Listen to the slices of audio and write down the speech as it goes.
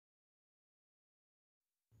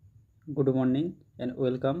Good morning and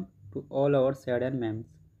welcome to all our sad and memes.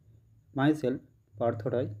 Myself,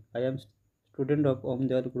 Parthorai. I am student of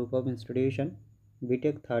Omdayal Group of Institution,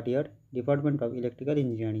 BTech third year, Department of Electrical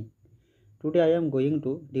Engineering. Today I am going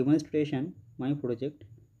to demonstration my project.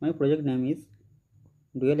 My project name is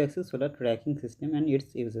Dual Axis Solar Tracking System and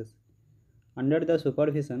its uses. Under the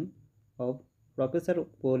supervision of Professor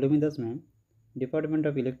Polomidas Ma'am, Department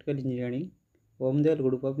of Electrical Engineering, Omdayal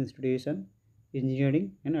Group of Institution,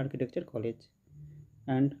 Engineering and Architecture College.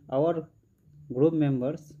 And our group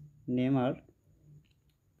members name are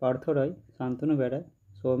Partho Roy, Santanu Beda,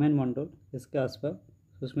 Somen Mondol, S.K. Aspa,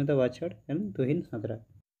 Susmita Vachar and Tuhin Sadra.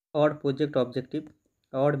 Our project objective,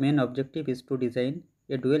 our main objective is to design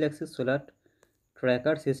a dual axis solar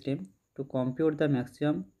tracker system to compute the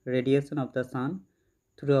maximum radiation of the sun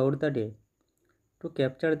throughout the day, to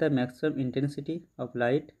capture the maximum intensity of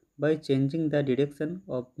light by changing the direction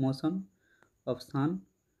of motion of sun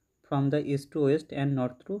from the east to west and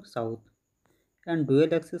north to south. And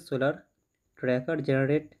dual axis solar tracker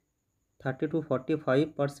generate 30 to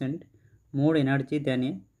 45% more energy than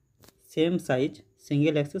a same size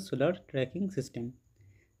single axis solar tracking system,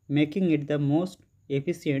 making it the most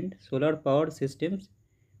efficient solar power systems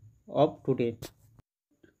of today.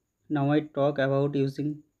 Now I talk about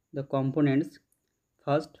using the components.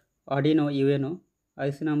 First, Arduino UNO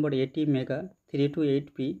IC number 80 Mega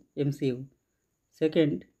 328P MCU.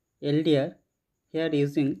 Second, LDR. Here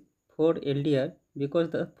using 4 LDR because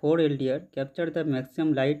the 4 LDR capture the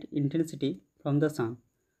maximum light intensity from the sun.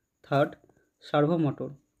 Third, servo motor.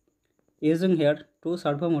 Using here 2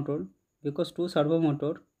 servo motor because 2 servo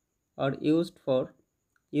motor are used for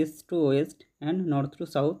east to west and north to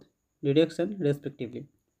south direction respectively.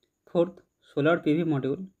 Fourth, solar PV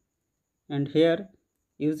module, and here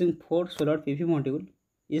using 4 solar PV module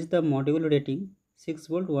is the module rating 6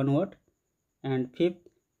 volt 1 watt, and fifth,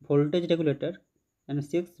 voltage regulator, and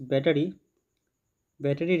sixth, battery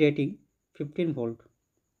rating 15 volt.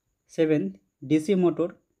 Seventh, DC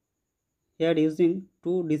motor, here using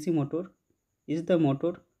 2 DC motor is the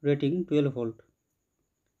motor rating 12 volt.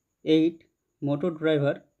 8, motor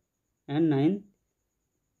driver, and 9,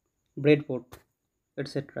 breadboard,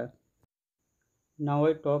 etc. Now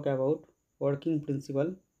I talk about working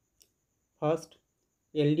principle. First,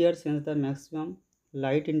 LDR sends the maximum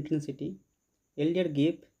light intensity. LDR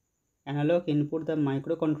give analog input the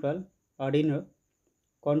microcontroller Arduino.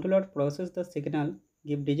 Controller process the signal,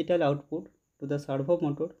 give digital output to the servo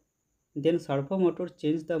motor. Then servo motor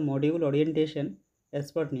change the module orientation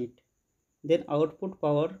as per need. Then output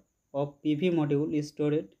power of PV module is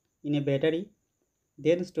stored in a battery.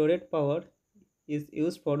 Then stored power is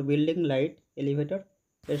used for building light, elevator,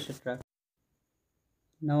 etc.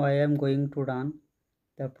 Now I am going to run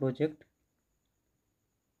the project.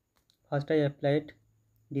 First I applied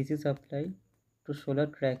DC supply to solar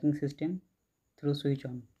tracking system through switch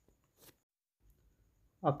on.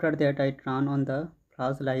 After that I turn on the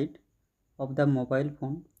flashlight of the mobile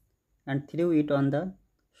phone and threw it on the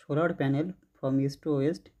solar panel from east to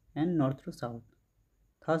west and north to south.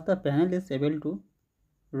 Thus the panel is able to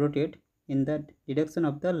rotate in the direction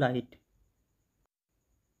of the light.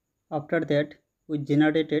 After that we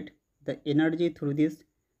generated the energy through this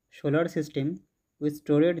solar system. We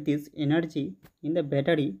stored this energy in the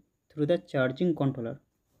battery through the charging controller,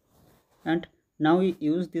 and now we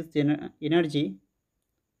use this energy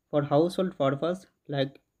for household purpose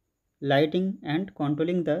like lighting and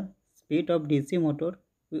controlling the speed of DC motor.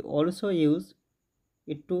 We also use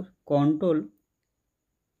it to control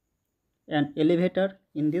an elevator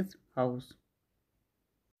in this house.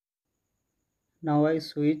 Now I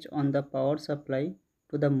switch on the power supply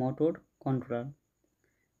to the motor controller.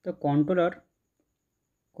 The controller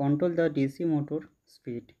control the DC motor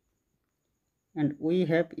speed, and we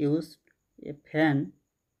have used a fan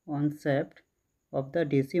on shaft of the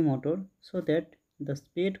DC motor so that the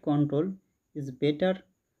speed control is better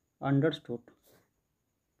understood.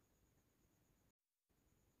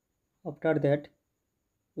 After that,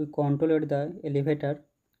 we controlled the elevator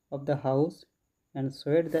of the house and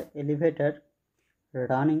showed the elevator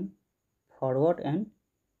running forward and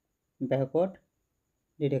backward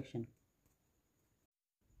direction.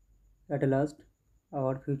 At last,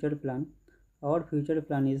 our future plan. Our future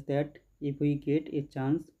plan is that if we get a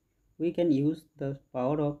chance, we can use the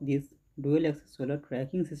power of this dual axis solar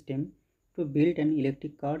tracking system to build an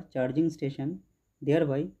electric car charging station,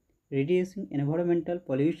 thereby reducing environmental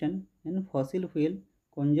pollution and fossil fuel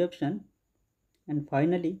consumption. And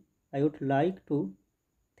finally, I would like to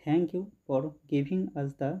thank you for giving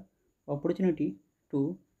us the opportunity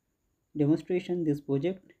to demonstration this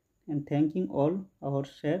project, and thanking all our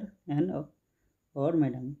sir and our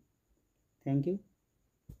madam. Thank you.